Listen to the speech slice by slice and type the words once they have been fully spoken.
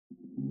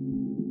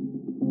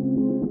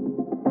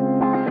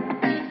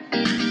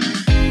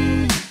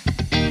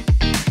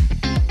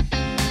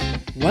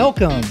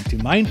Welcome to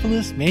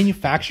Mindfulness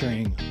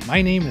Manufacturing.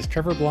 My name is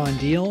Trevor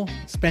Blondeel.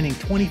 Spending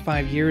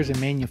 25 years in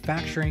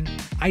manufacturing,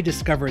 I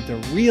discovered the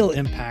real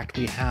impact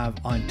we have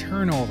on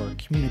turnover,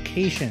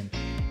 communication,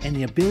 and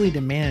the ability to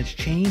manage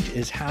change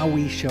is how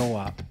we show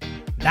up.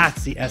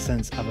 That's the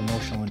essence of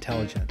emotional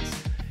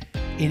intelligence.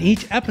 In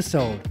each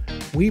episode,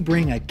 we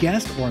bring a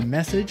guest or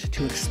message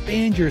to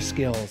expand your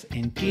skills,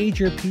 engage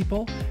your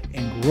people,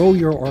 and grow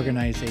your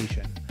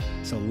organization.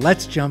 So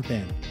let's jump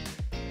in.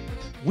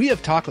 We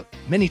have talked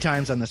many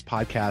times on this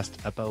podcast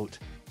about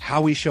how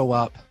we show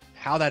up,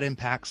 how that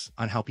impacts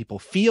on how people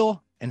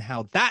feel, and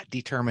how that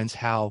determines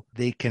how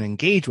they can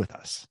engage with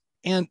us.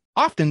 And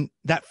often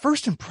that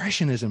first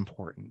impression is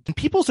important. And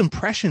people's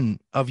impression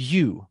of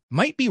you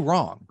might be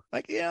wrong.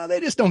 Like, they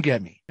just don't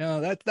get me.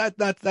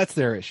 That's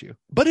their issue.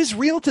 But it's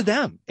real to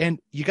them. And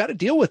you got to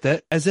deal with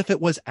it as if it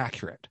was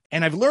accurate.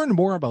 And I've learned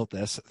more about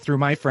this through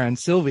my friend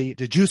Sylvie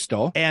di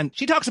Giusto. And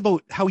she talks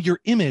about how your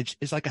image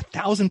is like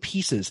 1,000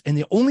 pieces. And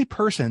the only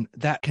person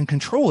that can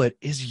control it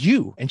is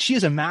you. And she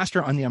is a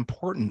master on the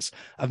importance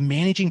of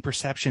managing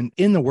perception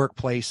in the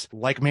workplace,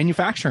 like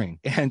manufacturing.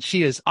 And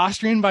she is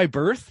Austrian by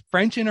birth,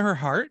 French in her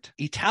heart,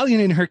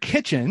 Italian in her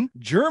kitchen,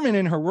 German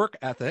in her work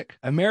ethic,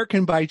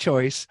 American by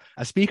choice,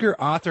 a speaker,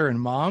 author, and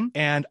mom.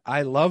 And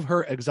I love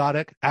her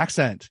exotic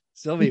accent.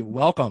 Sylvie,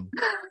 welcome.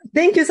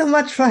 Thank you so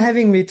much for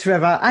having me,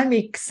 Trevor. I'm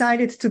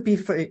excited to be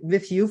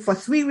with you for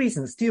 3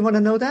 reasons. Do you want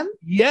to know them?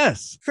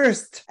 Yes.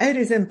 First, it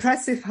is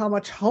impressive how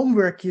much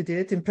homework you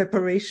did in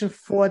preparation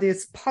for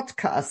this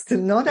podcast.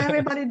 Not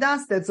everybody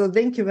does that, so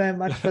thank you very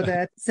much for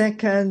that.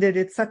 Second,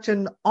 it's such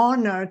an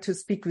honor to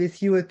speak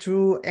with you, a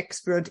true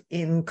expert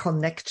in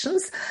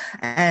connections.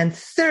 And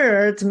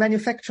third,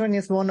 manufacturing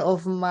is one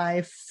of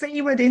my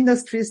favorite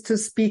industries to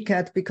speak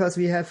at because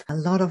we have a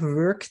lot of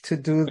work to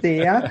do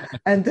there.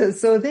 And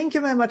so thank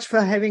you very much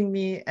for having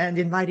me and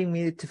inviting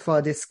me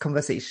for this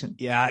conversation.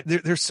 Yeah,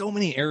 there's so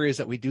many areas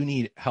that we do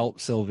need help,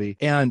 Sylvie.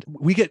 And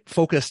we get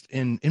focused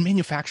in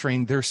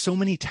manufacturing. There's so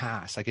many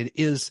tasks. Like it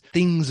is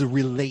things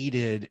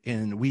related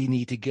and we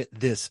need to get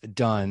this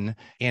done.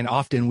 And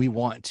often we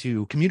want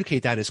to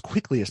communicate that as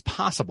quickly as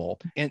possible.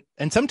 And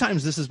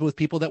sometimes this is with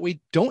people that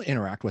we don't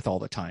interact with all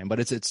the time, but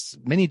it's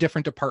many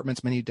different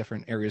departments, many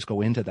different areas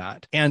go into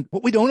that. And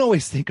what we don't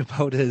always think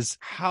about is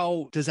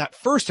how does that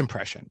first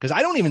impression, because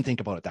I don't even think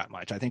about it that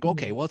much. I think,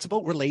 okay, well, it's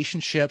about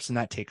relationships and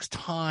that takes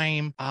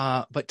time.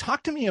 But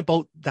talk to me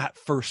about that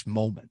first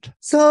moment.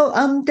 So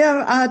there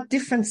are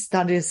different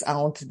studies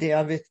out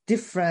there with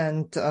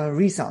different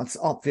results,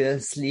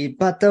 obviously.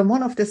 But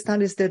one of the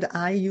studies that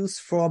I use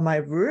for my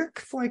work,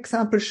 for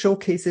example,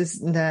 showcases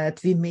that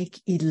we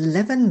make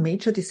 11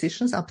 major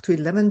decisions, up to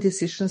 11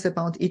 decisions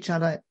about each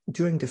other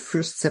during the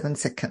first 7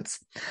 seconds.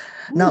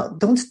 Ooh. Now,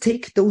 don't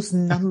take those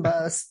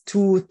numbers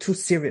too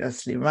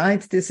seriously,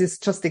 right? This is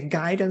just a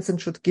guidance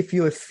and should give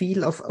you a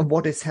feel of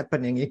what is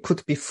happening. It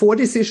could be 4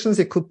 decisions.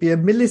 It could be a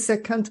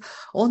millisecond.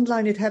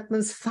 Online, it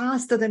happens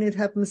faster than it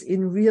happens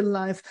in real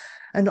life.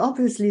 And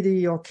obviously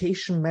the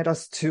occasion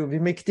matters too. We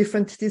make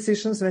different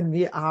decisions when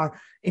we are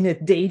in a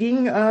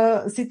dating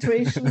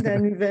situation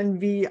than when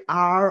we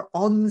are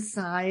on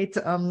site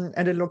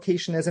at a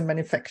location as a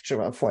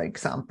manufacturer, for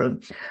example.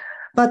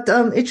 But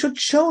it should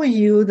show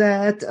you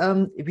that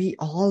we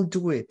all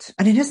do it.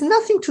 And it has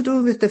nothing to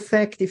do with the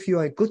fact if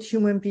you're a good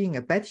human being,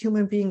 a bad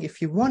human being,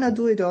 if you want to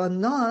do it or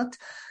not.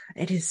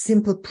 It is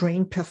simple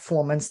brain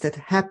performance that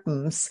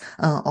happens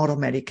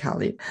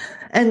automatically.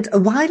 And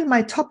while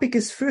my topic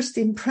is first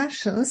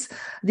impressions,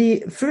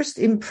 the first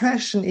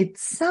impression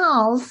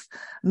itself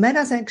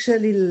matters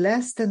actually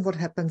less than what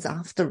happens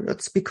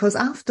afterwards, because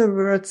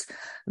afterwards,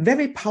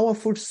 very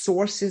powerful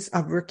sources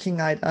are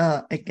working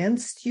either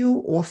against you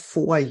or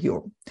for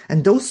you.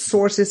 And those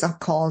sources are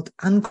called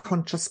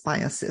unconscious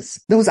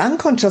biases. Those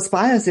unconscious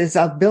biases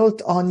are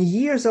built on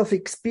years of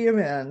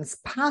experience,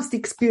 past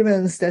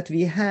experience that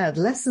we had,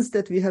 lessons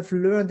that we have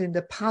learned in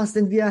the past,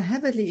 and we are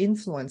heavily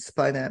influenced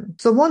by them.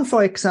 So one,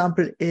 for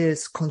example,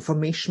 is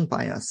confirmation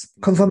bias.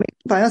 Confirmation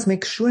bias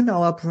makes sure in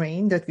our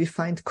brain that we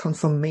find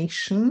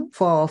confirmation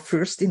for our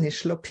first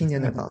initial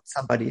opinion about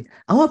somebody.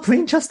 Our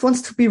brain just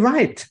wants to be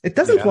right. It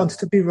doesn't want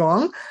to be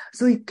wrong.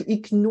 So it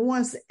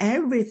ignores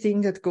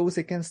everything that goes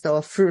against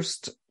our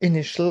first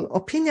initial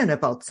opinion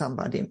about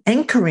somebody.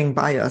 Anchoring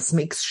bias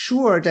makes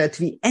sure that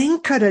we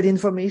anchor that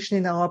information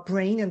in our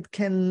brain and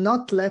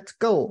cannot let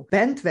go.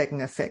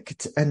 Bandwagon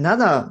effect,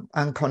 another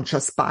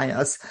unconscious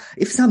bias.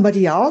 If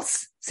somebody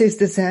else says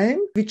the same,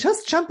 we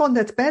just jump on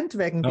that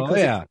bandwagon because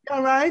if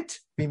you're right,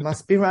 we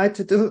must be right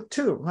to do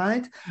too,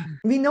 right?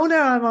 We know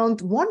there are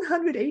around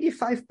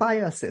 185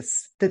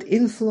 biases that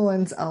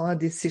influence our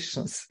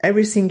decisions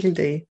every single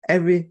day,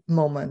 every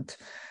moment.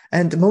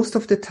 And most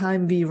of the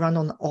time we run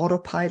on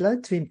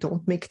autopilot. We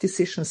don't make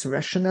decisions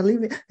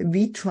rationally.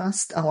 We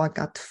trust our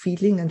gut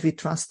feeling and we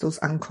trust those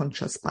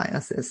unconscious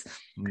biases.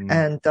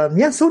 And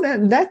so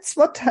that's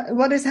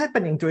what is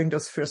happening during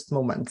those first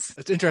moments.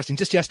 It's interesting.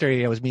 Just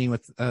yesterday, I was meeting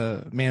with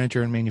a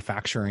manager in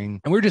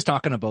manufacturing, and we were just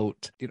talking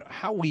about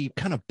how we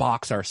kind of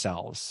box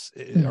ourselves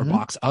or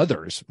box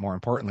others, more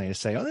importantly, to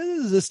say, oh,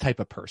 this is this type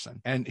of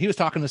person. And he was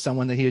talking to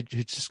someone that he's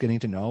just getting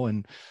to know,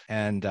 and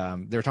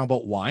they were talking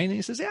about wine, and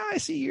he says, yeah, I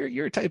see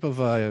you're a type of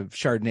a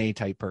Chardonnay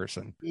type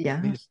person.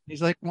 Yeah.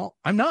 He's like, well,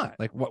 I'm not.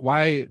 Like,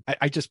 why?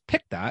 I just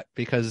picked that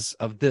because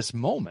of this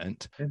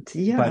moment.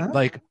 But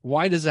like,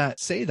 why does that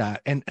say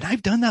that? And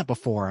I've done that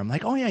before. I'm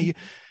like, oh yeah,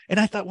 and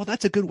I thought, well,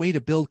 that's a good way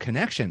to build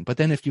connection. But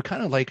then if you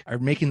kind of like are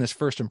making this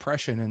first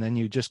impression and then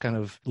you just kind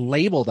of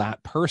label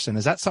that person,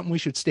 is that something we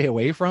should stay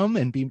away from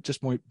and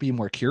be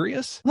more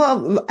curious?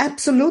 Well,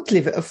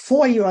 absolutely.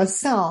 For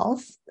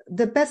yourself,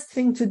 the best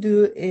thing to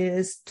do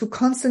is to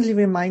constantly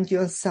remind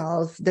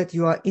yourself that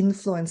you are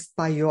influenced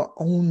by your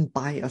own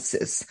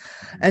biases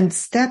and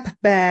step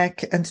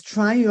back and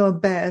try your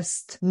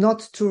best not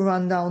to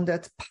run down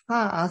that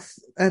path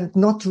and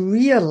not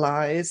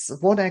realize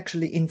what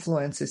actually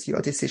influences your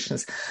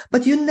decisions.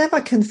 But you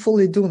never can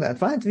fully do that,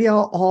 right? We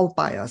are all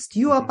biased.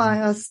 You are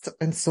biased,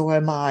 and so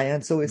am I,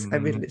 and so is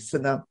every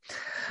listener.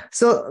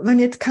 So when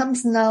it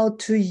comes now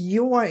to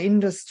your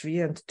industry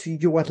and to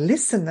your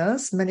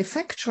listeners,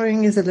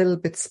 manufacturing is a little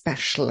bit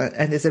special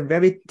and is a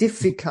very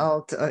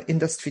difficult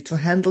industry to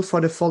handle for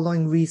the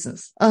following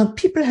reasons.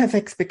 People have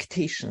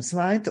expectations,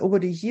 right? Over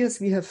the years,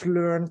 we have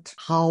learned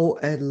how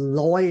a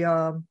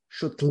lawyer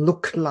should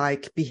look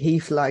like,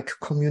 behave like,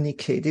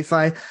 communicate. If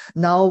I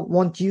now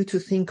want you to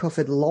think of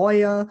a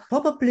lawyer,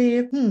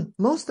 probably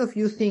most of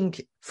you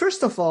think,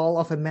 first of all,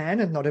 of a man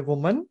and not a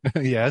woman.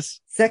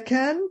 Yes.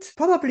 Second,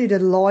 probably the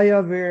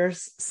lawyer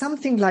wears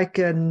something like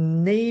a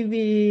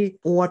navy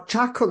or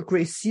charcoal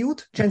gray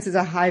suit. Chances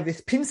are high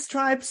with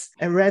pinstripes,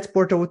 a red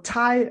Bordeaux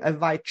tie, a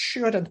white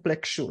shirt, and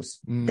black shoes.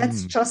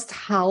 That's just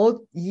how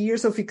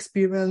years of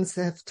experience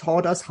have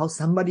taught us how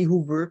somebody who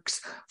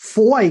works,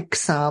 for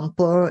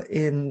example,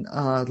 in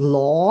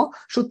law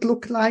should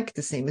look like.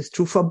 The same is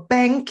true for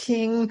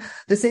banking.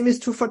 The same is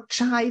true for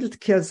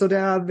childcare. So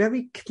there are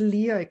very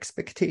clear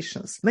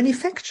expectations.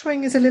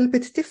 Manufacturing is a little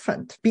bit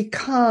different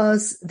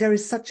because there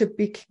is such a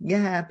big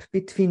gap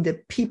between the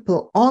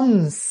people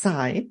on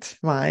site,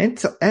 right?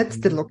 So at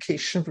the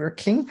location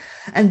working,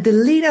 and the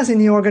leaders in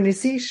the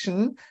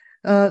organization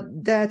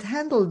that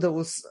handle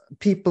those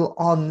people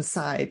on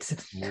site.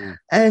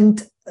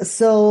 And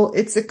so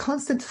it's a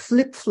constant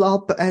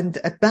flip-flop and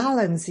a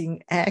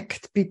balancing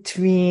act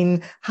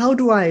between how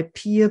do I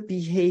appear,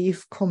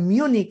 behave,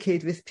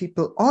 communicate with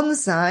people on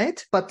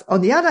site, but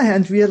on the other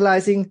hand,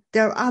 realizing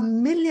there are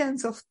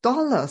millions of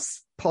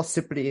dollars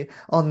possibly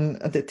on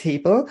the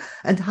table,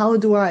 and how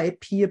do I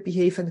appear,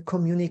 behave, and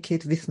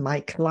communicate with my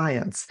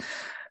clients?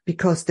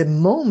 Because the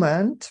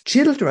moment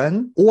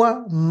children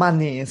or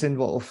money is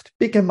involved,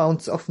 big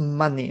amounts of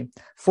money.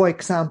 For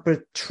example,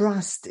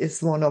 trust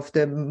is one of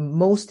the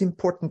most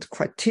important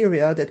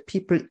criteria that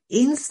people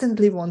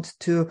instantly want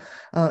to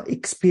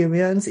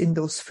experience in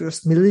those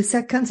first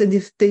milliseconds. And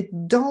if they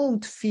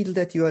don't feel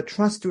that you're a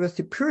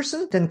trustworthy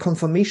person, then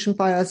confirmation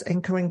bias,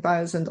 anchoring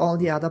bias, and all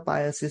the other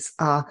biases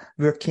are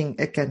working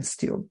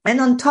against you. And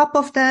on top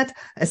of that,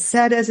 as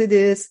sad as it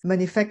is,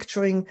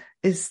 manufacturing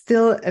is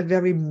still a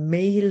very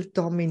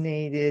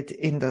male-dominated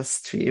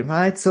industry,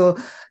 right? So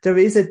there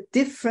is a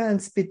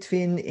difference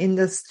between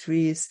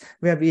industries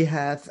where we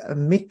have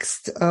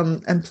mixed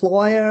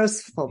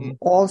employers from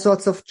all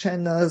sorts of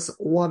genders,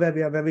 or where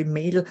we are very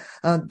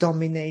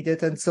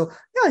male-dominated. And so,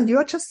 yeah, you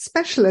are just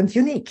special and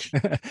unique.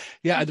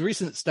 Yeah, the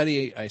recent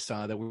study I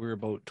saw that we were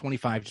about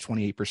 25 to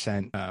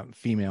 28%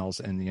 females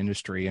in the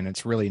industry, and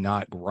it's really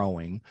not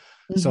growing.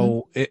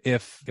 So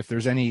if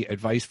there's any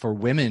advice for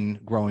women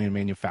growing in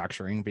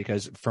manufacturing,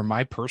 because for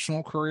my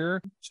personal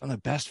career, some of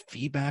the best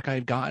feedback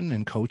I've gotten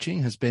in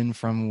coaching has been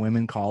from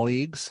women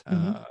colleagues.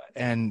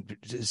 And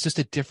it's just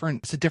a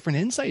different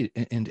insight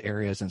into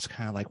areas. And it's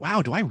kind of like,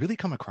 wow, do I really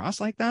come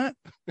across like that?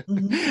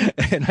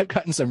 And I've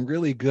gotten some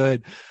really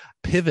good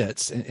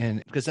pivots,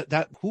 and because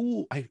that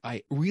who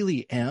I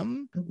really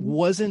am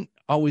wasn't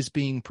always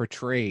being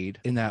portrayed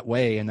in that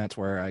way, and that's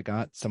where I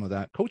got some of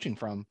that coaching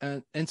from.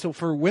 And so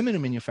for women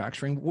in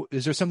manufacturing,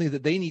 is there something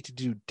that they need to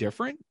do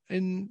different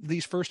in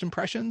these first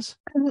impressions?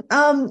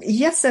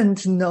 Yes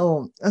and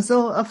no.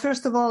 So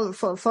first of all,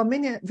 for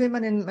many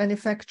women in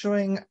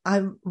manufacturing,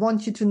 I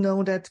want you to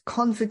know that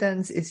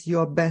confidence is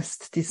your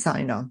best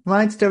designer,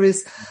 right? There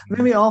is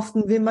very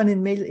often women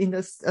in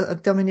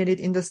male-dominated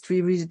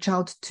industry reach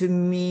out to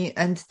me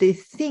and they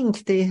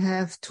think they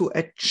have to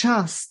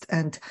adjust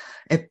and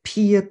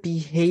appear,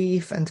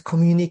 behave, and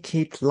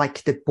communicate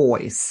like the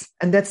boys.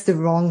 And that's the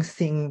wrong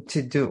thing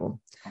to do.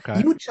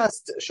 Okay. You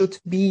just should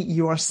be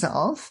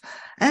yourself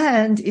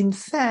and, in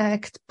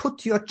fact,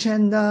 put your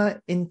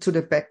gender into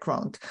the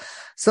background.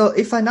 So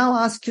if I now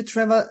ask you,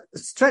 Trevor,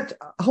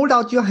 hold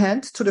out your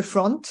hand to the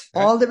front,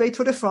 all the way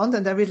to the front,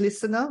 and every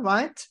listener,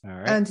 right? All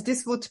right. And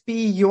this would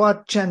be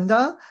your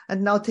gender.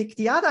 And now take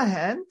the other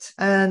hand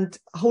and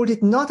hold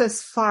it not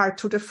as far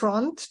to the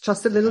front,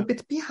 just a little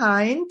bit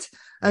behind.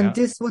 And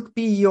this would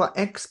be your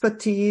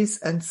expertise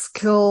and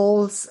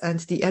skills and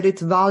the added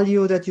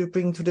value that you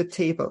bring to the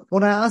table.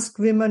 What I ask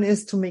women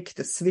is to make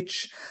the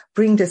switch,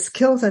 bring the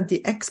skills and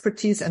the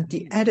expertise and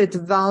the added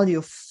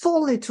value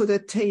fully to the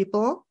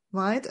table,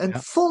 right? And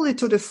fully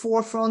to the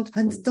forefront,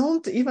 and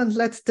don't even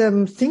let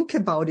them think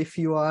about if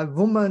you are a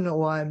woman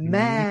or a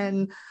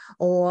man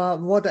or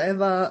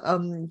whatever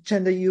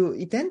gender you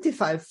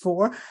identify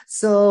for.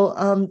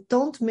 So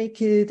don't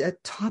make it a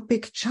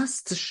topic,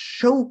 just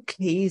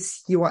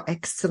showcase your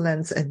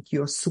excellence and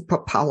your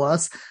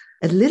superpowers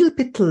a little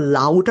bit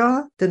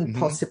louder than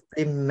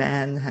possibly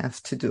men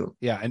have to do.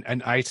 Yeah.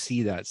 And I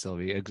see that,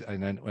 Sylvie.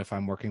 And then if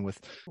I'm working with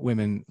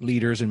women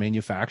leaders in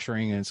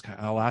manufacturing, and it's kind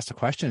of, I'll ask the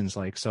questions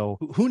like, so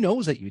who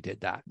knows that you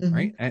did that?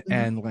 Right.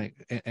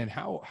 And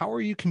how are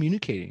you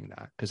communicating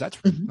that? Because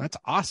that's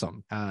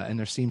awesome. And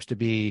there seems to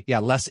be,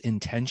 less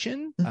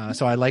intention.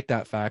 So I like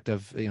that fact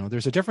of,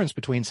 there's a difference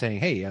between saying,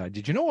 hey,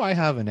 did you know I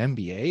have an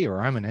MBA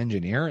or I'm an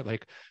engineer?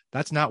 Like,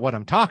 that's not what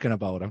I'm talking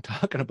about. I'm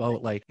talking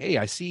about like, hey,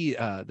 I see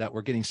that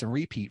we're getting some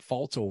repeat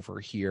faults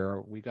over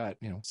here. We got,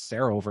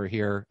 Sarah over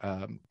here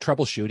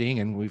troubleshooting,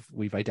 and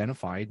we've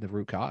identified the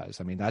root cause.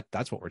 I mean,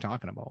 that's what we're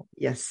talking about.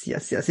 Yes.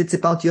 It's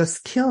about your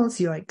skills,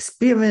 your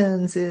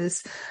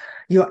experiences,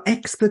 your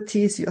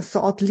expertise, your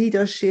thought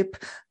leadership,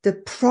 the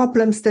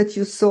problems that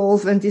you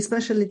solve, and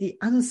especially the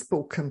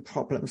unspoken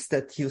problems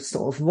that you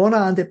solve. What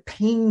are the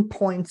pain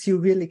points you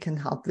really can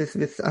help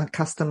with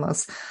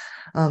customers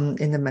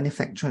in the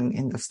manufacturing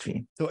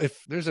industry? So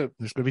if there's going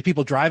to be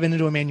people driving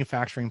into a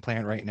manufacturing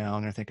plant right now,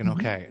 and they're thinking,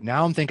 okay,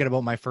 now I'm thinking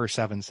about my first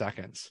 7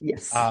 seconds.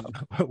 Yes. And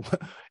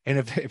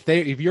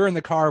if you're in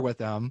the car with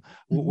them,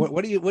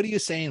 what are you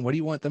saying? What do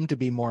you want them to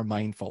be more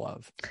mindful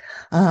of?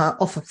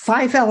 Of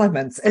 5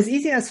 elements, as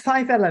easy as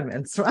 5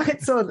 elements,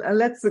 right? So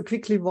let's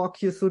quickly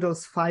walk you through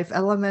those 5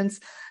 elements,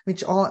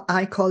 which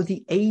I call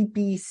the A,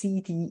 B,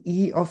 C, D,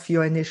 E of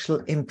your initial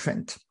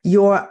imprint.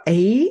 Your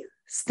A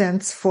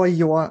stands for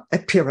your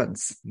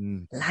appearance.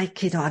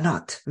 Like it or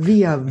not,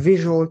 we are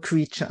visual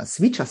creatures.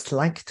 We just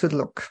like to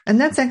look. And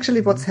that's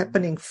actually what's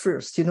happening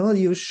first.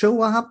 You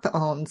show up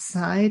on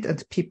site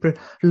and people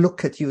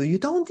look at you. You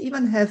don't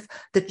even have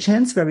the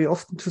chance very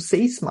often to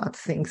say smart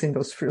things in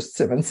those first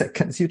 7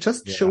 seconds. You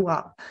just show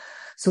up.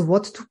 So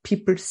what do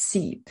people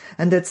see?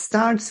 And that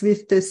starts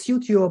with the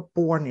suit you're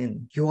born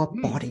in, your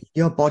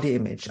body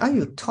image. Are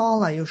you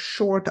tall? Are you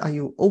short? Are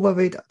you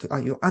overweight?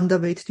 Are you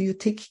underweight? Do you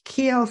take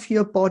care of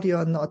your body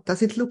or not?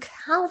 Does it look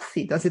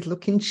healthy? Does it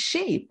look in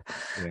shape?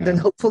 Then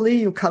hopefully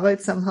you cover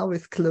it somehow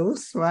with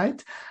clothes,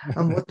 right?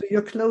 And what do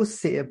your clothes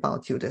say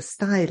about you? The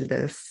style,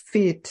 the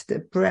fit, the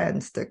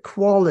brands, the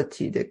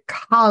quality, the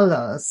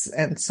colors,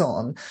 and so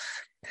on.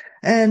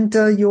 And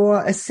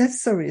your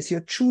accessories, your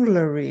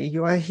jewelry,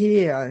 your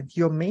hair,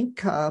 your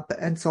makeup,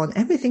 and so on,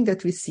 everything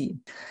that we see.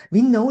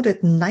 We know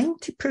that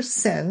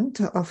 90%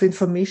 of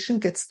information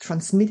gets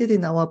transmitted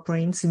in our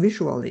brains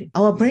visually.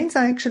 Our brains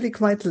are actually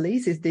quite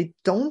lazy. They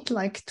don't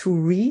like to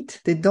read.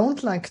 They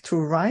don't like to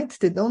write.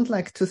 They don't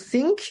like to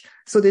think.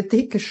 So they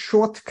take a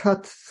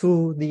shortcut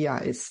through the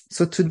eyes.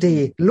 So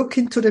today, look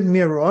into the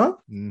mirror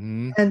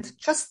and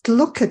just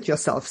look at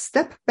yourself.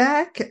 Step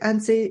back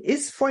and say,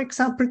 is, for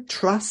example,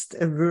 trust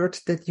a word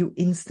that you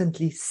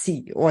instantly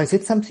see? Or is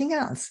it something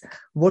else?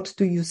 What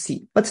do you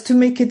see? But to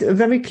make it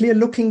very clear,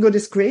 looking good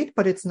is great,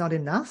 but it's not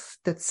enough.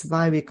 That's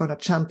why we're going to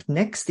jump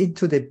next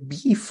into the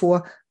B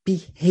for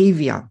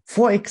behavior.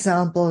 For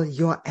example,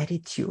 your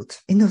attitude.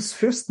 In those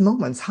first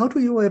moments, how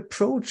do you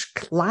approach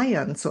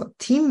clients or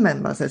team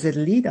members as a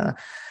leader?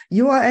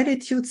 Your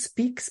attitude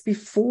speaks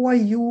before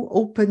you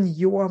open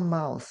your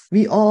mouth.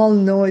 We all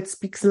know it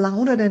speaks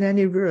louder than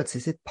any words.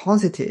 Is it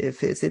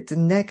positive? Is it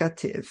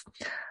negative?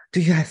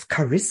 Do you have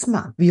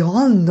charisma? We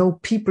all know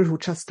people who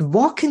just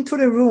walk into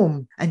the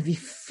room and we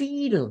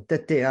feel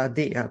that they are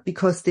there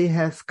because they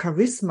have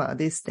charisma.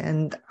 They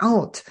stand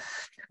out.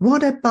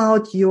 What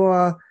about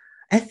your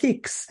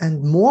ethics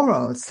and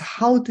morals?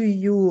 How do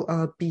you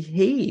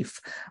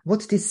behave?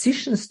 What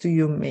decisions do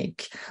you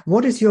make?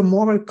 What is your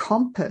moral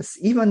compass,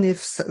 even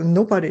if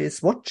nobody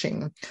is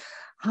watching?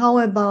 How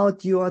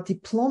about your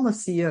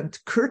diplomacy and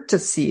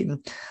courtesy?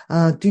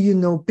 Do you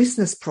know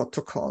business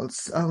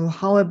protocols?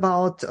 How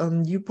about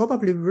you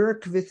probably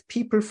work with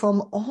people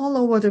from all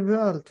over the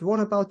world? What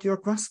about your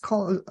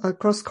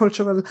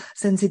cross-cultural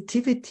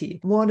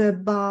sensitivity? What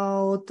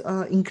about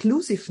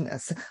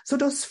inclusiveness? So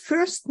those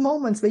first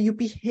moments where you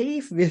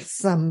behave with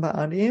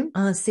somebody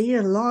say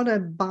a lot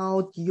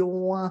about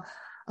your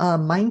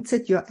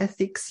mindset, your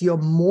ethics, your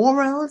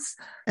morals,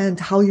 and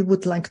how you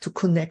would like to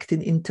connect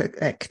and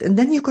interact. And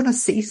then you're going to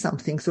say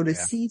something. So the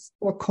C is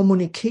for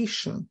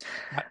communication.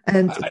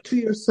 And to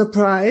your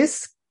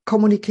surprise,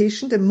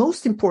 communication, the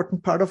most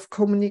important part of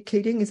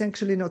communicating is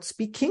actually not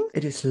speaking.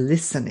 It is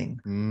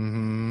listening.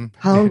 Mm-hmm.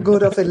 How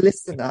good of a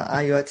listener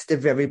are you at the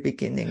very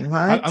beginning,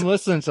 right? I'm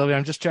listening, Sylvia.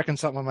 I'm just checking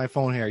something on my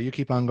phone here. You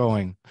keep on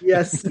going.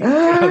 Yes.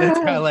 That's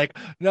kind of like,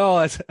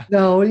 no,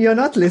 No, you're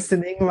not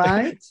listening,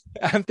 right?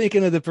 I'm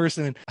thinking of the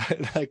person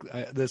like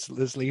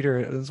this leader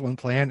at this one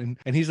plant,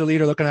 and he's the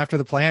leader looking after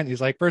the plant. He's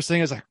like, first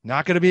thing is like,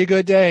 not going to be a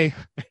good day.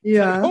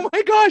 Yeah. Like, oh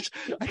my gosh,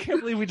 I can't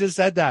believe we just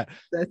said that.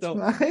 That's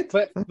right.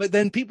 But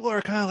then people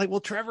are kind of like, well,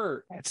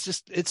 Trevor, it's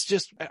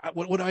just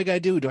what do I got to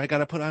do? Do I got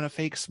to put on a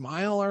fake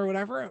smile or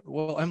whatever?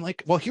 Well, I'm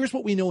like, well, here's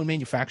what we know in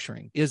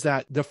manufacturing is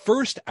that the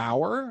first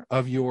hour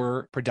of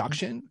your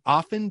production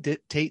often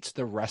dictates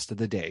the rest of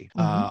the day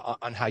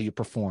on how you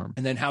perform,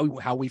 and then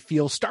how we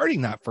feel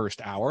starting that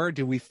first hour.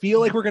 Do we feel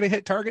like we're going to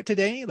hit target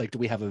today? Like, do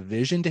we have a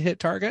vision to hit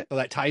target? So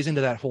that ties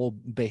into that whole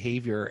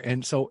behavior.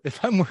 And so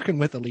if I'm working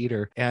with a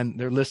leader and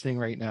they're listening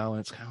right now, and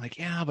it's kind of like,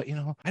 yeah, but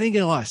I didn't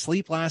get a lot of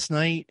sleep last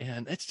night,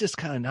 and it's just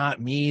kind of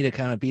not me to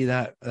kind of be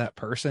that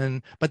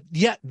person. But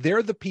yet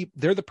they're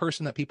the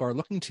person that people are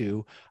looking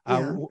to.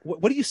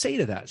 What do you say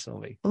to that,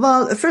 Sylvie?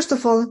 Well, first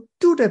of all,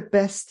 do the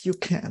best you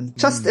can.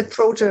 Just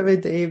approach every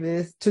day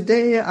with,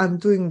 today I'm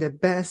doing the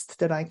best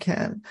that I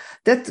can.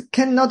 That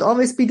cannot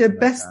always be the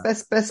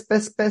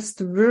best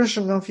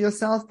version of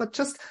yourself, but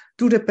just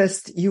do the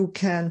best you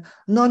can.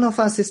 None of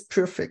us is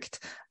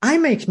perfect. I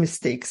make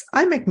mistakes.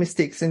 I make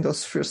mistakes in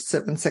those first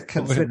 7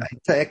 seconds when I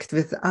interact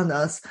with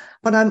others,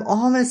 but I'm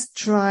always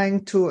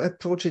trying to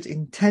approach it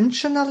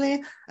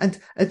intentionally and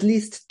at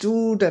least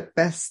do the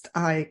best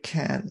I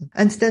can.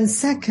 And then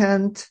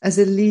second, as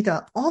a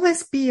leader,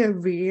 always be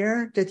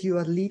aware that you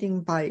are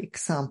leading by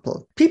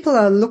example. People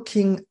are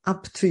looking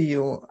up to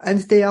you and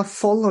they are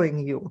following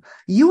you.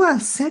 You are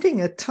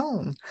setting a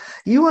tone.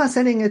 You are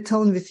setting a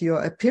tone with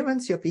your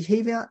appearance, your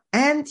behavior,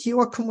 and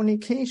your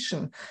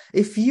communication.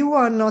 If you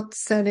are not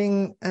setting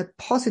a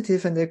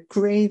positive and a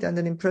great and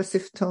an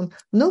impressive tone,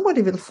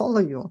 nobody will follow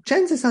you.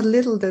 Chances are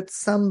little that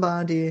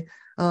somebody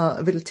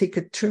will take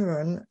a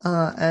turn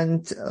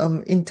and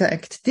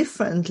interact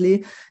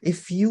differently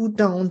if you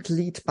don't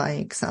lead by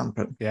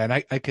example. Yeah, and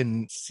I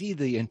can see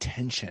the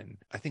intention.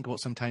 I think what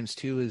sometimes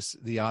too is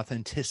the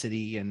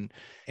authenticity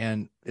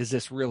and is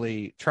this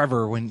really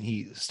Trevor when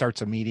he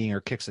starts a meeting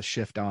or kicks a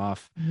shift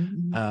off?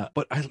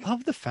 But I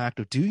love the fact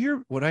of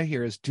what I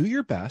hear is do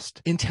your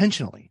best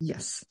intentionally.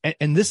 Yes.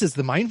 And this is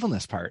the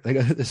mindfulness part. Like,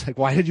 it's like,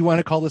 why did you want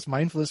to call this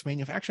mindfulness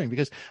manufacturing?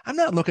 Because I'm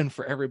not looking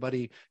for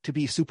everybody to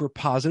be super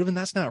positive, and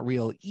that's not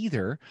real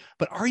either.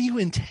 But are you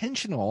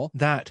intentional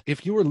that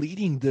if you are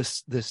leading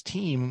this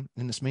team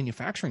in this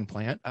manufacturing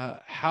plant,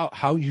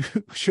 how you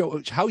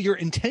show how your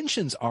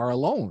intentions are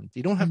alone?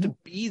 You don't have to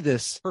be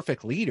this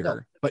perfect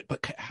leader, but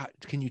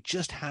can you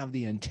just have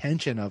the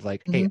intention of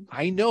like, hey,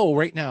 I know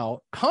right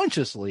now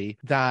consciously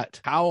that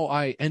how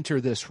I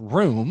enter this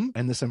room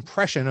and this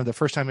impression of the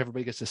first time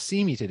everybody gets to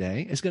see me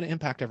today is going to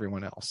impact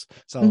everyone else.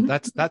 So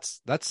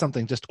that's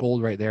something just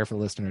gold right there for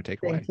the listener to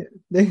take away.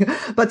 Thank you.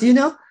 But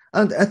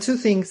two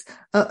things.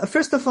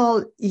 First of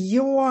all,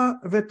 your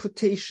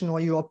reputation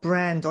or your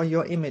brand or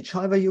your image,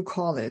 however you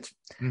call it,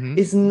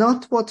 is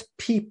not what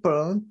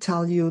people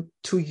tell you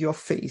to your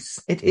face.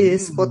 It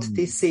is what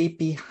they say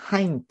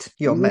behind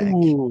your back.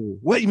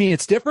 What, you mean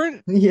it's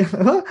different? Yeah.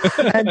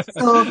 And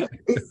so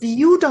if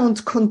you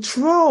don't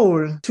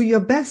control to your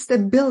best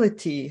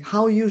ability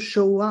how you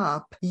show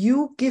up,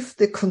 you give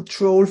the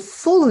control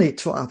fully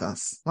to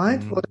others,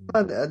 right?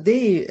 Whatever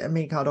they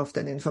make out of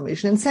that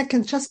information. And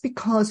second, just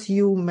because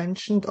you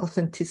mentioned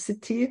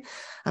authenticity,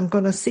 I'm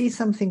going to say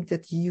something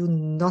that you're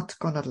not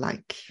going to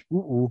like.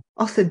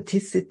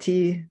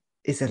 Authenticity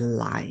is a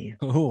lie.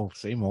 Oh,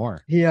 say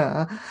more.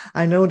 Yeah,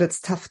 I know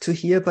that's tough to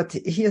hear, but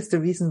here's the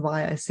reason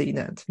why I say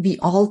that. We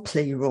all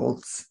play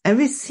roles.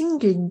 Every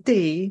single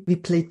day, we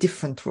play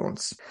different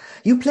roles.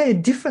 You play a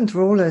different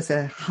role as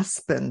a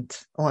husband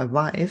or a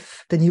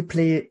wife than you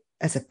play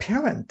as a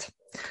parent.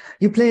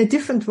 You play a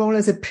different role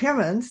as a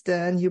parent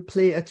than you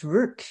play at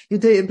work. You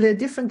play a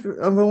different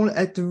role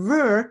at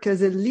work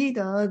as a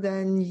leader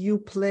than you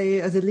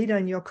play as a leader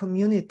in your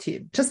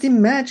community. Just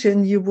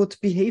imagine you would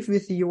behave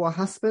with your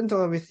husband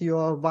or with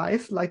your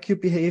wife like you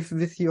behave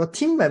with your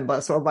team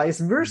members or vice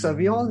versa.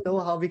 We all know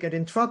how we get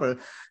in trouble.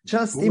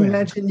 Just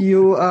imagine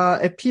you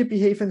appear,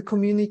 behave, and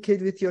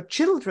communicate with your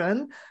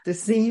children the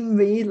same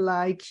way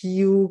like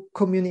you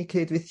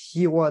communicate with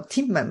your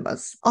team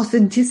members.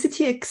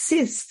 Authenticity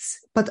exists,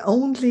 but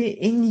only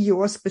in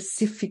your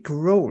specific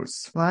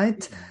roles,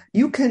 right?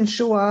 You can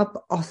show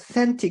up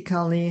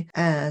authentically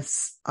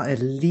as a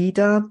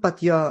leader,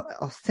 but your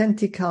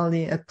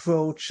authentically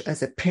approach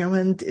as a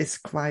parent is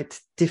quite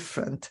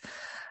different.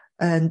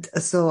 And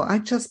so I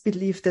just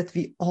believe that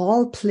we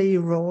all play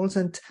roles,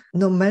 and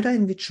no matter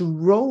in which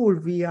role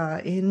we are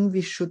in, we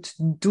should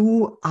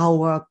do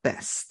our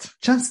best.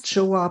 Just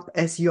show up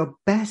as your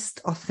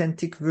best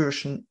authentic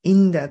version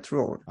in that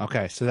role.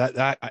 Okay. So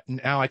that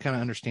now I kind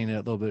of understand it a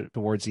little bit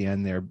towards the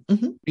end there.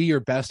 be your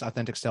best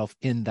authentic self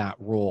in that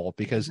role,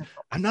 because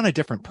I'm not a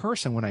different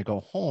person when I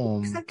go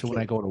home to when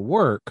I go to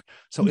work.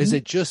 So is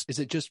it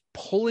just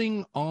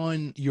pulling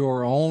on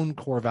your own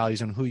core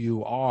values and who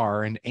you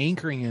are and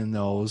anchoring in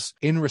those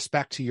in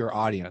respect to your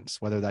audience,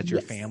 whether that's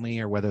your family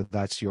or whether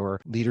that's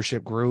your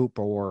leadership group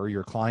or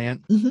your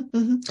client?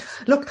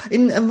 Look,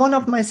 in one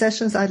of my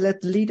sessions, I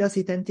let leaders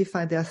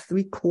identify their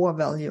 3 core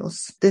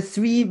values. The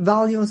 3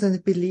 values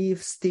and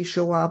beliefs, they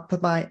show up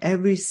by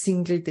every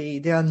single day.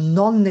 They are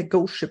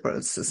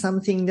non-negotiables,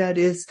 something that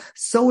is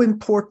so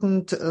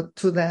important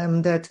to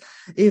them that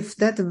if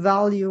that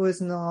value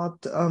is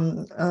not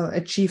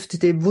achieved,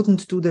 they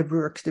wouldn't do the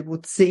work. They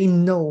would say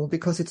no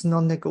because it's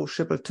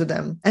non-negotiable to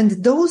them.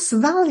 And those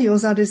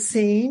values are the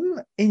same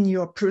in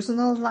your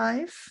personal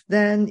life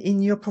than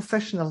in your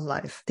professional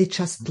life. They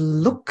just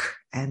look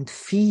and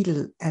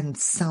feel and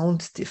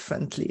sound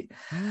differently.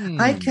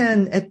 I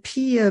can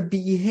appear,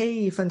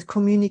 behave, and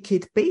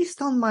communicate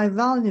based on my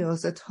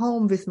values at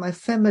home with my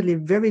family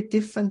very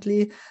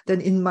differently than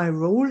in my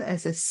role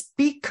as a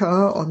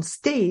speaker on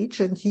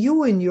stage and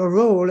you in your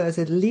role as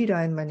a leader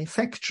in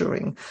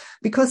manufacturing,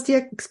 because the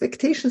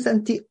expectations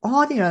and the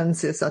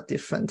audiences are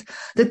different.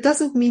 That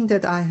doesn't mean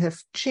that I have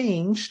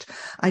changed.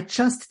 I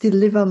just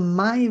deliver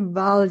my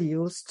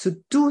values to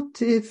 2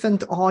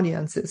 different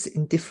audiences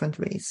in different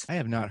ways. I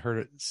have not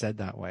heard it said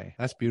that way.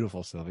 That's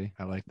beautiful, Sylvie.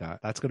 I like that.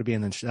 That's going to be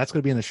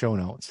in the show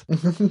notes.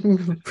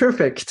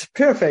 Perfect.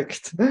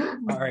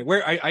 All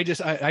right.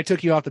 I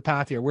took you off the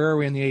path here. Where are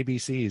we in the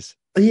ABCs?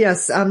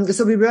 Yes.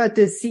 So we were at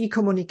the C,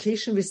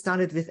 communication. We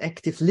started with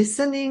active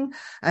listening.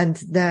 And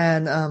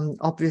then,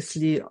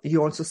 obviously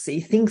you also say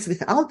things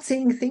without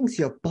saying things,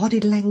 your body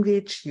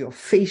language, your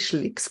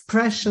facial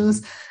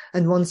expressions.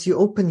 And once you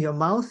open your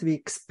mouth, we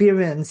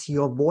experience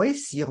your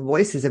voice. Your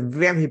voice is a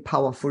very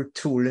powerful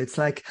tool. It's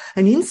like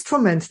an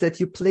instrument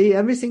that you play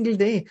every single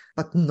day,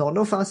 but none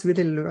of us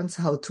really learns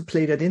how to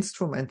play that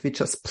instrument. We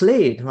just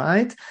play it,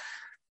 right?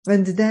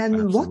 And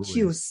then what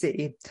you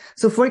say.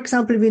 So, for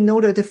example, we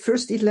know that the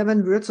first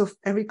 11 words of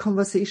every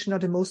conversation are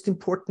the most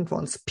important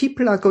ones.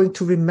 People are going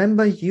to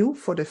remember you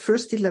for the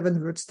first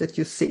 11 words that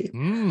you say.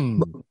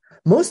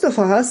 Most of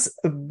us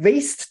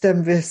waste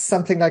them with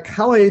something like,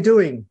 how are you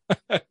doing?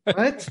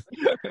 Right?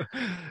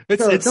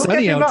 It's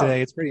sunny out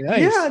today. It's pretty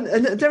nice. Yeah,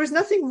 and there is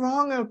nothing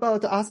wrong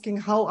about asking,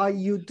 how are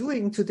you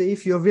doing today,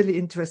 if you're really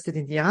interested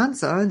in the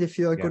answer and if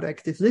you're a good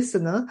active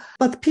listener,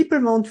 but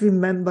people won't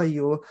remember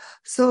you.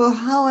 So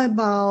how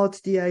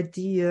about the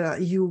idea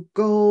you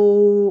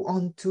go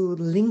onto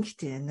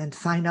LinkedIn and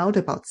find out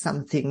about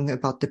something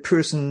about the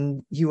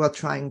person you are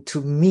trying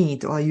to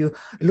meet, or you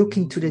look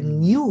into the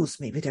news,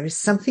 maybe there is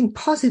something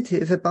positive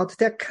about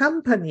their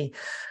company.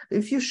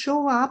 If you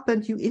show up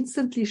and you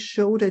instantly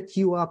show that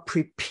you are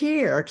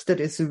prepared, that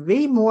is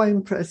way more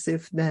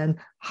impressive than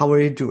how are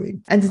you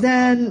doing? And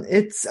then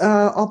it's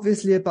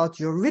obviously about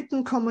your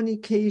written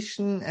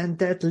communication, and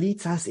that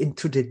leads us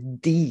into the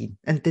D.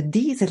 And the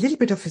D is a little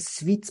bit of a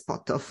sweet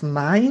spot of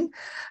mine,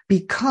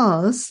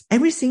 because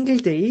every single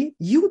day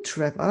you,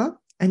 Trevor,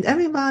 and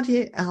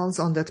everybody else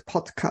on that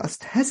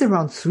podcast has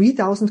around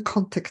 3,000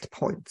 contact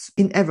points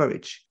in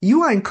average.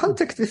 You are in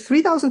contact with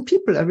 3,000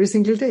 people every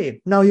single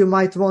day. Now you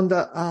might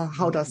wonder,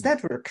 how does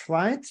that work,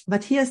 right?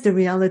 But here's the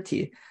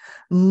reality.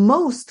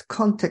 Most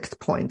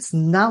contact points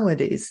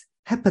nowadays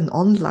happen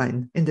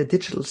online in the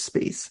digital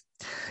space.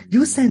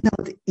 You send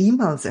out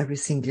emails every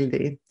single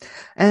day.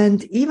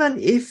 And even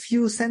if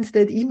you send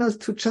that email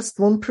to just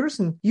one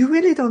person, you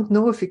really don't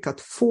know if it got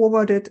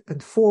forwarded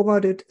and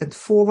forwarded and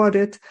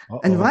forwarded.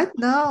 And right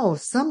now,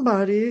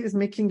 somebody is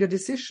making the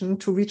decision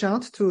to reach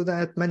out to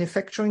that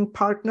manufacturing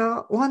partner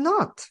or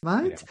not,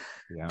 right?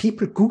 Yeah.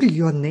 People Google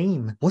your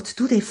name. What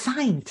do they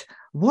find?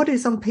 What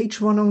is on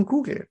page 1 on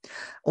Google?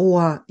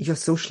 Or your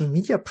social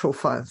media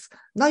profiles.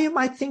 Now you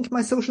might think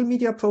my social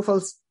media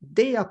profiles,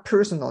 they are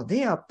personal,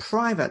 they are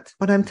private.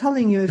 But I'm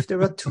telling you, if there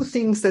are 2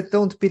 things that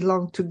don't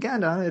belong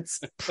together,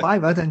 it's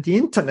private and the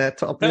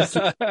internet,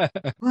 obviously.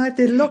 Right?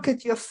 They look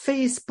at your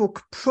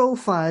Facebook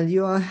profile,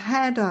 your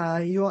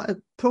header, your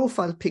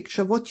profile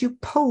picture, what you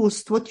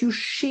post, what you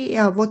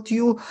share, what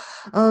you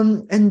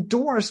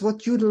endorse,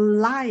 what you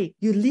like.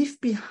 You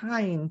leave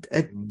behind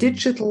a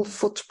digital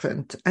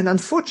footprint. And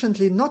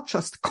unfortunately, not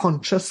just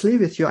consciously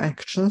with your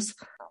actions,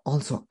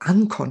 also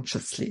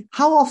unconsciously.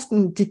 How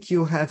often did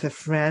you have a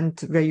friend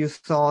where you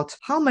thought,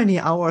 how many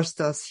hours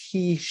does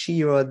he,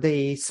 she, or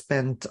they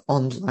spend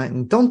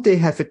online? Don't they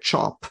have a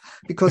job?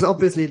 Because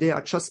obviously they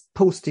are just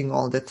posting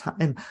all the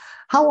time.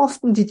 How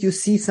often did you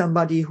see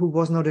somebody who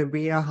was not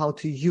aware how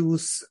to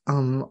use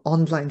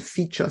online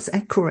features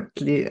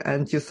accurately,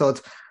 and you thought,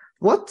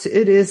 what?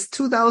 It is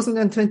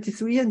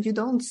 2023 and you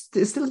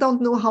still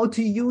don't know how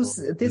to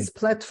use this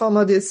platform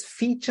or this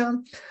feature.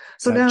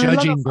 So there are a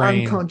lot of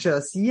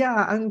unconscious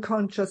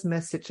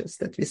messages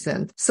that we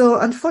send. So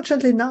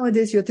unfortunately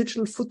nowadays your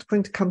digital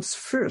footprint comes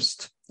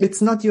first.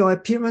 It's not your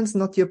appearance,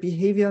 not your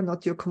behavior,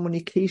 not your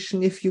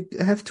communication. If you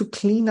have to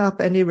clean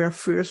up anywhere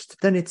first,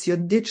 then it's your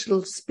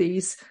digital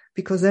space,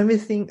 because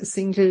everything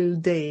single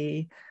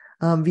day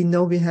We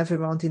know we have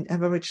around, in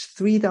average,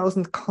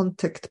 3,000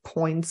 contact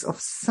points of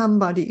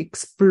somebody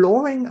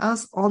exploring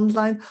us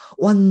online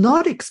or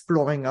not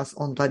exploring us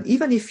online.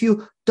 Even if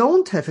you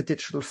don't have a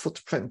digital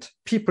footprint,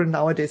 people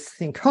nowadays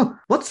think,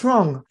 what's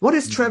wrong? What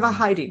is Trevor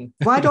hiding?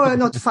 Why do I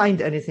not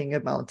find anything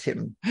about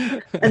him?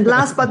 And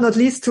last but not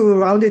least, to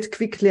round it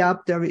quickly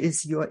up, there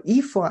is your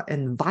E for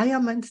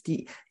environment,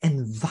 the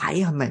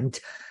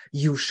environment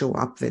you show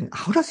up in.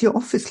 How does your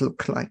office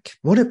look like?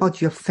 What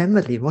about your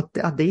family? What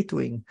are they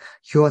doing?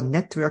 Your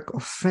network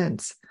of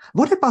friends?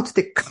 What about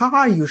the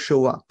car you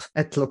show up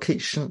at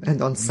location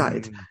and on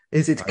site?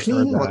 Is it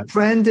clean? What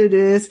brand it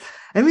is?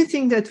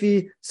 Everything that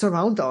we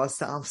surround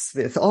ourselves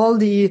with, all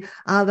the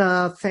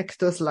other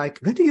factors like,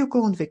 where do you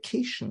go on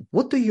vacation?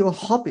 What do your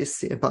hobbies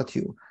say about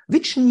you?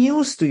 Which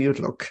news do you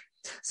look?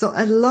 So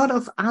a lot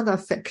of other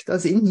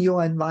factors in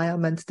your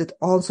environment that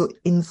also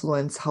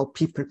influence how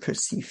people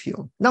perceive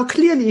you. Now,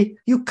 clearly,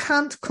 you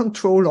can't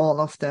control all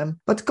of them,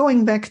 but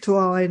going back to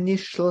our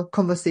initial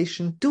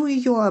conversation, do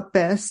your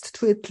best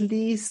to at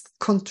least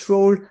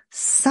control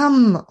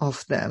some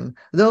of them,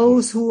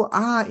 those who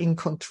are in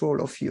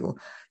control of you.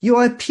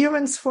 Your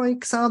appearance, for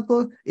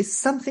example, is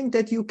something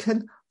that you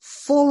can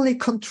fully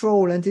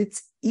control, and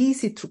it's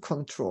easy to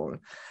control.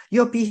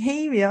 Your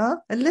behavior,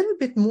 a little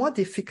bit more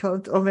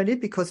difficult already,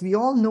 because we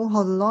all know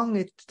how long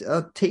it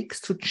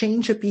takes to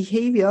change a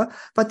behavior.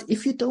 But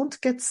if you don't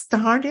get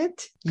started,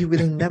 you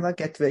will never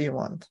get where you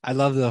want. I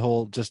love the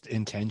whole just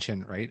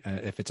intention, right?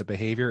 If it's a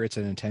behavior, it's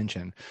an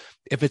intention.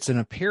 If it's an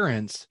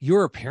appearance,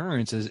 your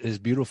appearance is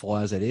beautiful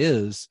as it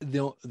is.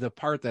 The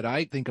part that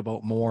I think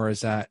about more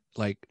is that,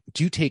 like,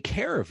 do you take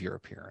care of your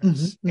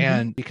appearance?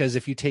 And because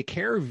if you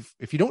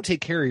don't take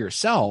care of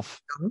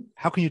yourself,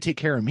 how can you take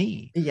care of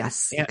me?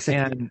 Yes, exactly.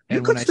 And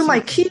you could do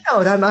my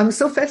keynote. I'm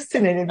so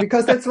fascinated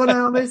because that's what I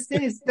always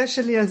say,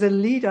 especially as a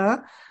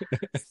leader.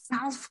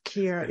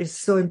 Self-care is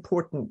so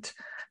important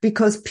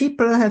because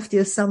people have the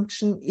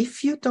assumption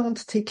if you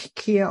don't take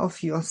care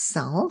of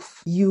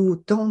yourself,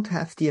 you don't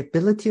have the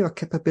ability or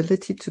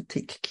capability to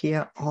take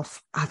care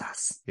of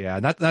others. Yeah,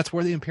 that's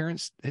where the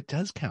appearance, it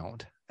does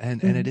count.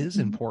 And it is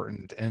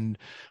important. And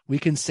we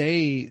can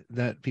say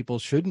that people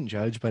shouldn't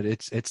judge, but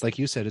it's like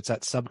you said, it's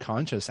that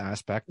subconscious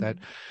aspect that,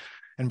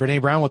 and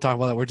Brene Brown will talk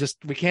about that.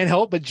 We can't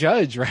help but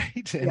judge,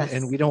 right?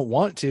 And we don't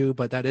want to,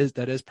 but that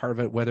is part of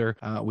it, whether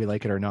we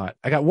like it or not.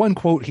 I got one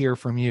quote here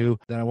from you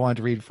that I wanted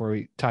to read before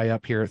we tie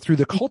up here. Through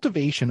the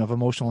cultivation of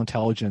emotional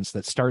intelligence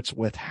that starts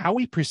with how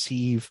we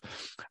perceive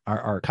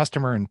our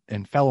customer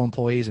and fellow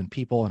employees and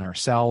people and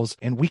ourselves,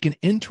 and we can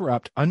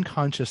interrupt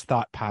unconscious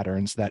thought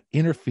patterns that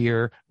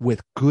interfere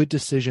with good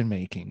decision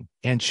making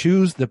and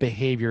choose the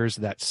behaviors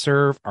that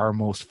serve our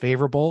most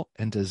favorable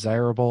and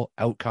desirable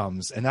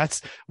outcomes. And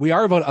we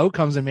are about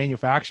outcomes in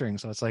manufacturing.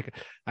 So it's like,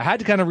 I had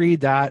to kind of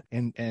read that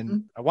and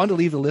I wanted to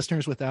leave the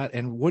listeners with that.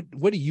 And what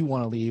do you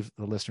want to leave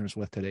the listeners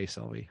with today,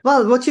 Sylvie?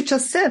 Well, what you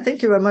just said,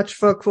 thank you very much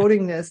for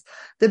quoting this.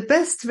 The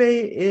best way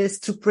is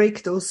to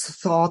break those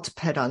thought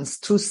patterns,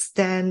 to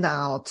stand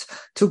out,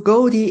 to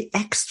go the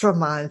extra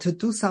mile, to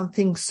do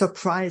something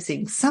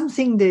surprising,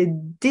 something they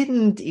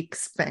didn't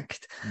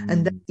expect.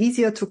 And that's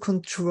easier to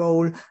control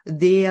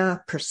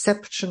their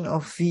perception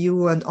of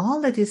you and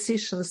all the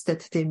decisions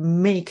that they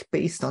make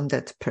based on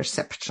that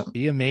perception.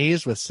 Be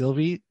amazed with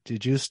Sylvie di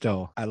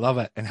Giusto. I love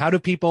it. And how do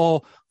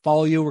people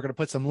follow you? We're going to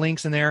put some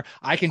links in there.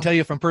 I can tell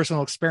you from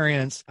personal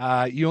experience,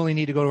 you only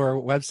need to go to our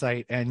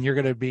website and you're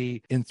going to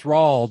be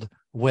enthralled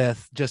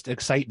with just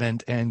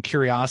excitement and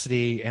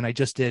curiosity. And I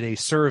just did a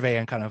survey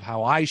on kind of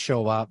how I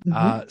show up.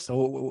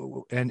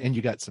 So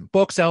you got some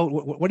books out.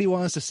 What do you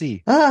want us to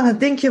see?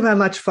 Thank you very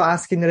much for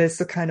asking. That is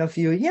so kind of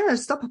you. Yeah,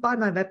 stop by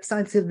my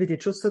website,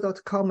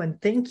 sylviedigiusto.com,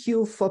 and thank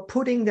you for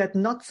putting that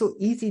not so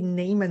easy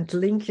name and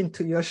link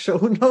into your show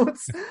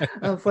notes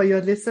for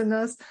your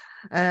listeners.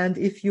 And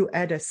if you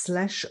add a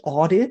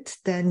 /audit,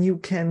 then you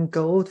can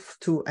go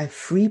to a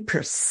free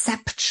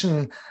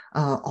perception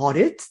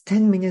audit,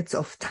 10 minutes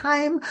of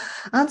time,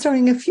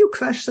 answering a few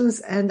questions,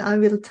 and I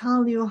will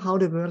tell you how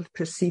the world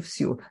perceives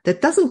you.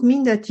 That doesn't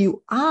mean that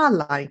you are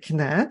like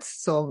that,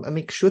 so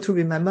make sure to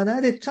remember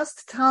that. It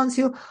just tells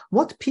you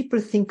what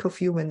people think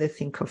of you when they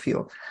think of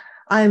you.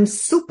 I'm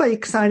super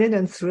excited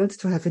and thrilled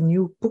to have a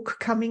new book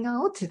coming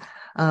out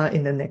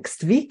in the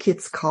next week.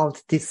 It's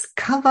called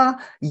Discover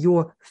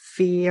Your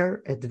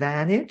Fair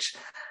Advantage.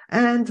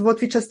 And what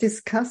we just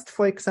discussed,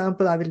 for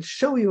example, I will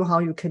show you how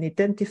you can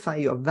identify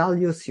your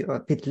values, your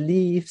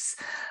beliefs,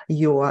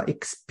 your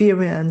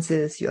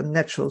experiences, your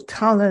natural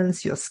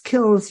talents, your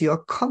skills,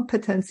 your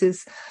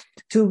competencies,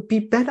 to be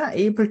better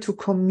able to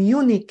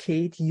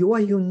communicate your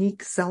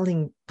unique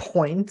selling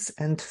points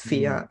and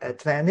fair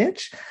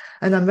advantage.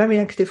 And I'm very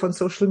active on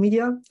social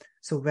media.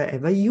 So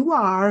wherever you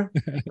are,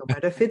 no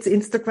matter if it's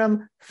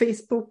Instagram,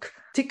 Facebook,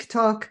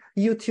 TikTok,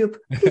 YouTube.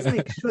 Please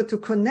make sure to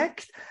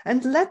connect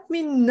and let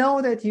me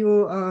know that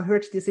you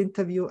heard this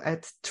interview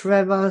at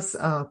Trevor's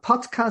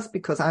podcast,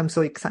 because I'm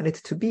so excited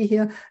to be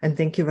here. And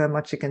thank you very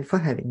much again for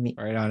having me.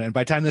 Right on. And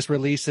by the time this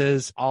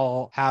releases,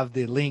 I'll have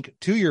the link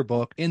to your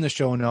book in the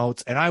show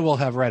notes, and I will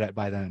have read it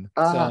by then.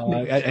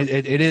 So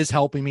it is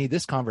helping me.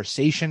 This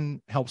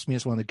conversation helps me.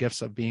 It's one of the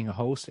gifts of being a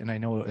host. And I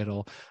know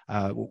it'll,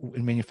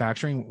 in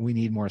manufacturing, we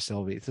need more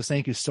Sylvie. So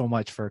thank you so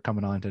much for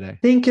coming on today.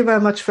 Thank you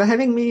very much for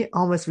having me.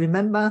 Always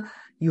remember,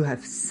 you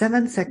have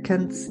 7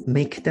 seconds.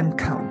 Make them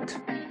count.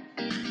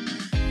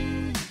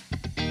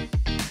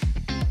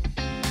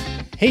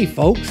 Hey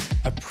folks,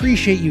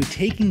 appreciate you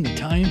taking the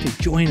time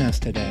to join us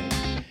today.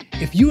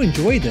 If you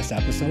enjoyed this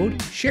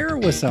episode, share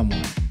it with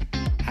someone.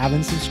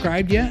 Haven't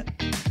subscribed yet?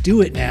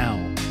 Do it now.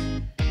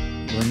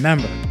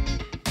 Remember,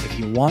 if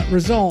you want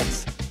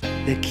results,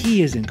 the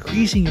key is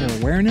increasing your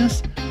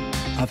awareness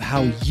of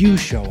how you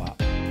show up.